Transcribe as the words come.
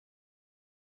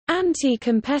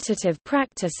Anti-competitive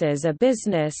practices are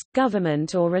business,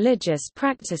 government or religious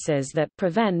practices that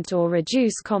prevent or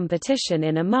reduce competition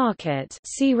in a market.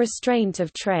 See restraint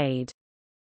of trade.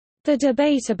 The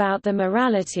debate about the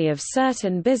morality of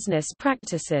certain business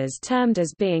practices termed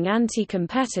as being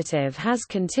anti-competitive has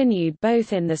continued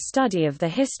both in the study of the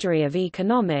history of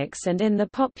economics and in the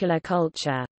popular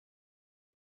culture.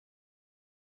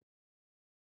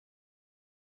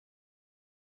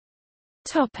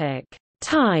 Topic: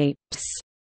 Types.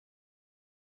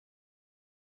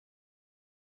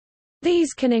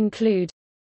 These can include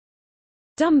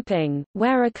dumping,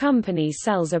 where a company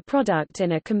sells a product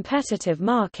in a competitive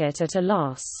market at a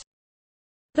loss.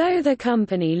 Though the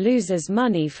company loses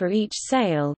money for each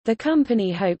sale, the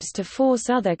company hopes to force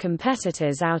other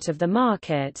competitors out of the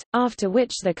market, after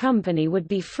which the company would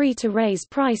be free to raise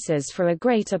prices for a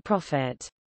greater profit.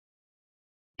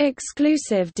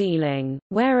 Exclusive dealing,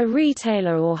 where a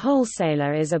retailer or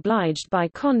wholesaler is obliged by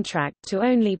contract to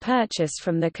only purchase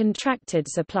from the contracted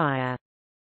supplier.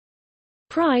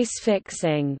 Price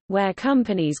fixing, where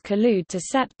companies collude to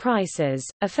set prices,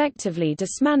 effectively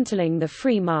dismantling the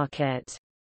free market.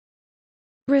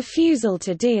 Refusal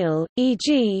to deal,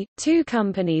 e.g., two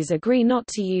companies agree not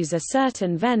to use a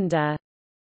certain vendor.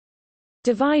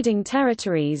 Dividing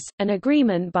territories, an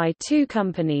agreement by two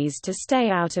companies to stay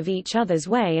out of each other's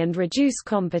way and reduce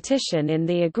competition in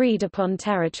the agreed-upon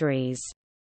territories.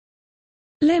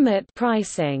 Limit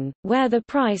pricing, where the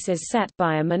price is set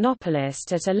by a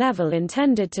monopolist at a level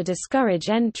intended to discourage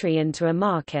entry into a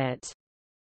market.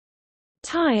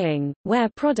 Tying, where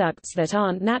products that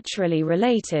aren't naturally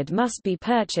related must be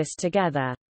purchased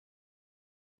together.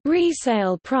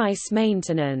 Resale price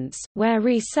maintenance, where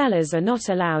resellers are not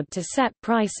allowed to set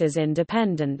prices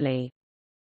independently.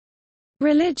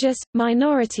 Religious,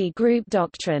 minority group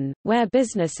doctrine, where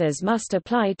businesses must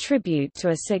apply tribute to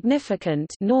a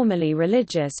significant, normally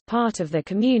religious, part of the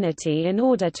community in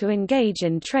order to engage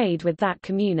in trade with that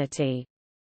community.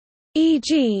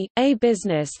 E.g., a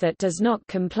business that does not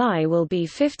comply will be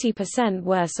 50%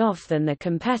 worse off than the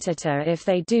competitor if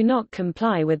they do not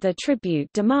comply with the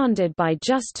tribute demanded by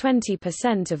just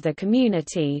 20% of the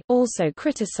community. Also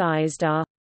criticized are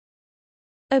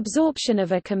absorption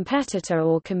of a competitor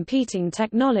or competing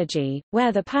technology,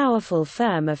 where the powerful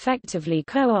firm effectively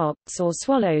co-opts or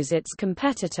swallows its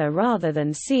competitor rather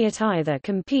than see it either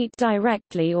compete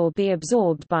directly or be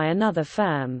absorbed by another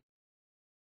firm.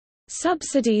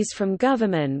 Subsidies from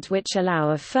government which allow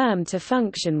a firm to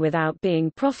function without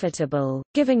being profitable,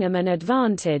 giving them an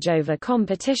advantage over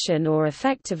competition or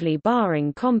effectively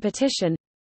barring competition.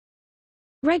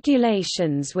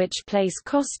 Regulations which place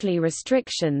costly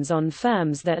restrictions on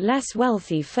firms that less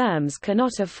wealthy firms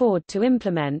cannot afford to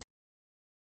implement.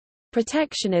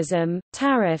 Protectionism,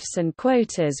 tariffs and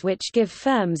quotas which give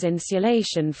firms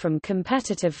insulation from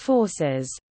competitive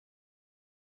forces.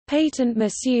 Patent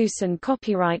misuse and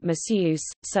copyright misuse,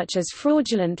 such as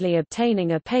fraudulently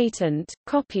obtaining a patent,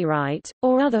 copyright,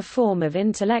 or other form of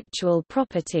intellectual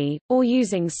property, or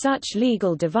using such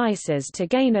legal devices to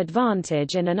gain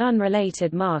advantage in an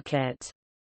unrelated market.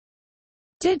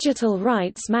 Digital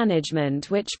rights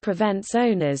management which prevents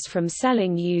owners from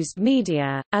selling used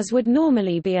media, as would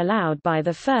normally be allowed by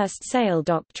the first sale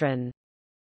doctrine.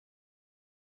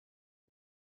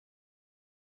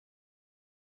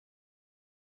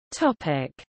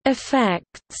 Topic: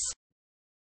 Effects.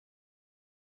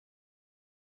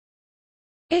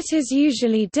 It is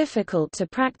usually difficult to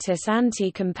practice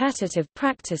anti-competitive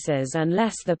practices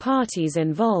unless the parties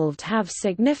involved have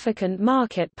significant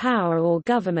market power or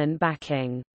government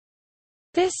backing.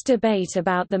 This debate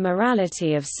about the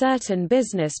morality of certain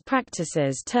business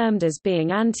practices termed as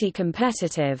being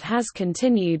anti-competitive has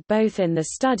continued both in the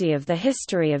study of the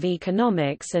history of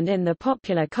economics and in the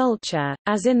popular culture,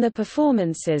 as in the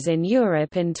performances in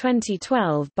Europe in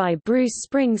 2012 by Bruce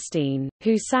Springsteen,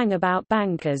 who sang about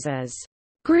bankers as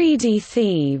greedy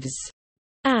thieves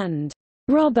and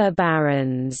robber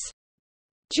barons.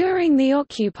 During the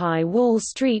Occupy Wall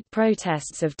Street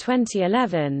protests of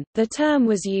 2011, the term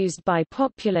was used by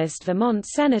populist Vermont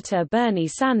Senator Bernie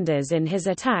Sanders in his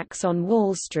attacks on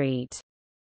Wall Street.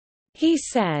 He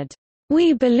said,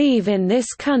 "We believe in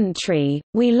this country,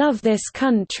 we love this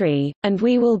country, and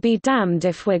we will be damned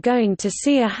if we're going to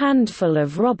see a handful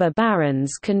of robber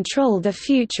barons control the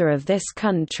future of this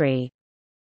country."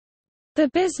 The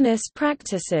business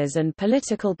practices and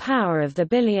political power of the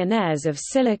billionaires of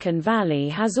Silicon Valley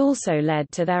has also led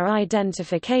to their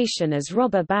identification as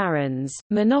robber barons.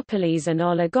 Monopolies and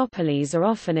oligopolies are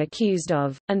often accused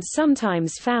of, and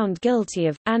sometimes found guilty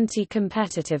of,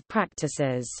 anti-competitive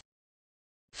practices.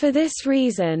 For this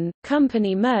reason,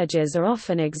 company mergers are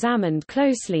often examined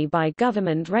closely by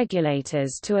government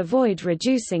regulators to avoid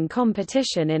reducing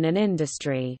competition in an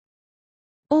industry.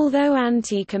 Although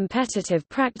anti-competitive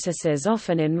practices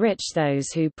often enrich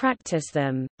those who practice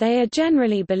them, they are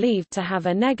generally believed to have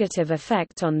a negative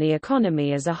effect on the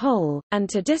economy as a whole, and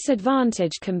to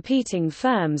disadvantage competing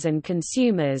firms and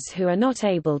consumers who are not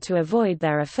able to avoid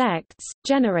their effects,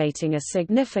 generating a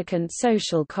significant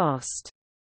social cost.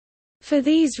 For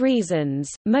these reasons,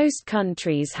 most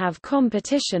countries have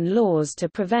competition laws to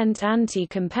prevent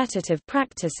anti-competitive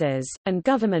practices, and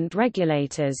government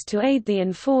regulators to aid the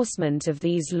enforcement of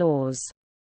these laws.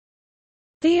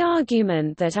 The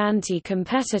argument that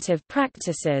anti-competitive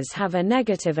practices have a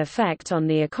negative effect on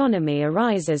the economy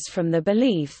arises from the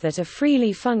belief that a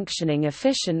freely functioning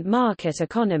efficient market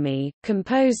economy,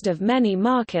 composed of many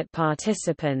market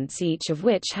participants each of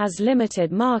which has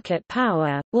limited market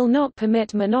power, will not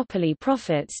permit monopoly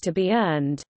profits to be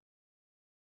earned,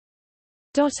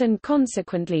 and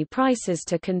consequently prices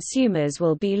to consumers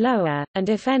will be lower, and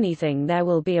if anything there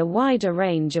will be a wider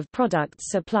range of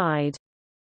products supplied.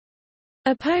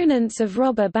 Opponents of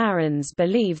robber barons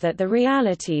believe that the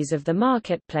realities of the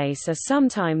marketplace are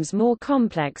sometimes more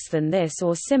complex than this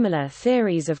or similar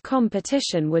theories of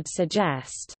competition would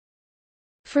suggest.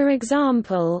 For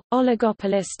example,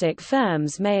 oligopolistic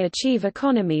firms may achieve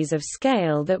economies of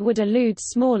scale that would elude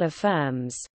smaller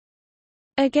firms.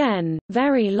 Again,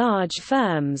 very large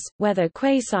firms, whether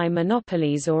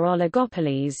quasi-monopolies or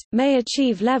oligopolies, may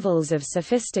achieve levels of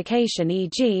sophistication,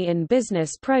 e.g. in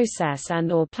business process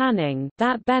and/or planning,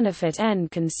 that benefit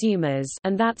end consumers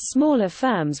and that smaller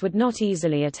firms would not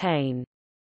easily attain.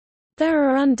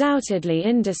 There are undoubtedly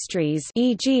industries,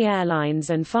 e.g. airlines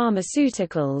and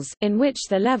pharmaceuticals, in which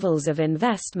the levels of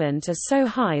investment are so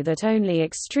high that only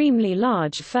extremely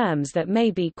large firms that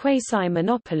may be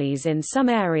quasi-monopolies in some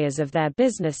areas of their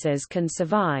businesses can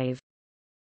survive.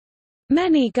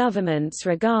 Many governments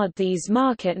regard these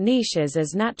market niches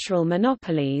as natural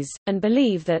monopolies, and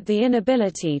believe that the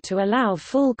inability to allow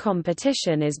full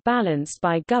competition is balanced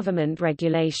by government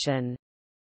regulation.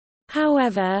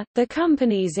 However, the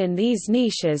companies in these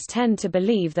niches tend to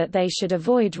believe that they should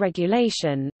avoid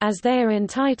regulation, as they are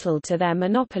entitled to their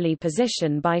monopoly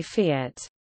position by fiat.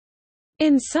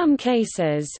 In some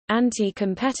cases,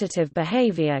 anti-competitive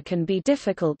behavior can be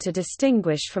difficult to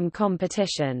distinguish from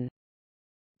competition.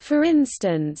 For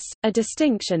instance, a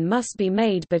distinction must be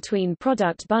made between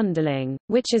product bundling,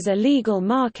 which is a legal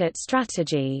market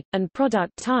strategy, and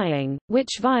product tying,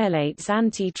 which violates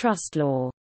antitrust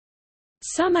law.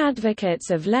 Some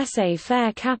advocates of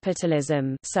laissez-faire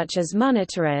capitalism, such as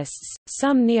monetarists,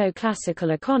 some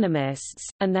neoclassical economists,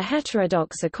 and the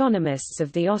heterodox economists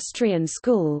of the Austrian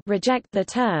school, reject the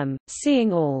term,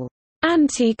 seeing all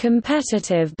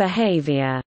anti-competitive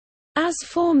behavior as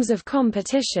forms of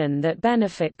competition that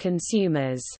benefit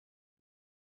consumers.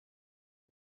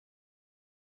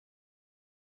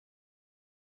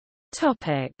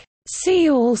 Topic. See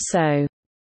also: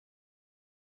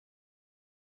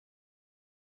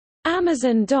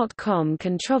 Amazon.com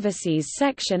controversies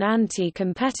section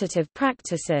Anti-competitive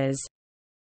practices,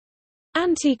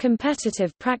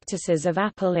 Anti-competitive practices of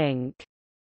Apple Inc.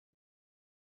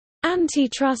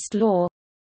 Antitrust law,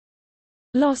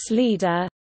 Loss leader,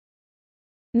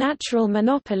 Natural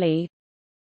monopoly,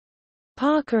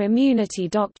 Parker immunity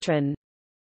doctrine,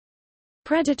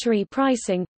 Predatory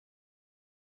pricing,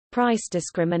 Price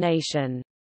discrimination.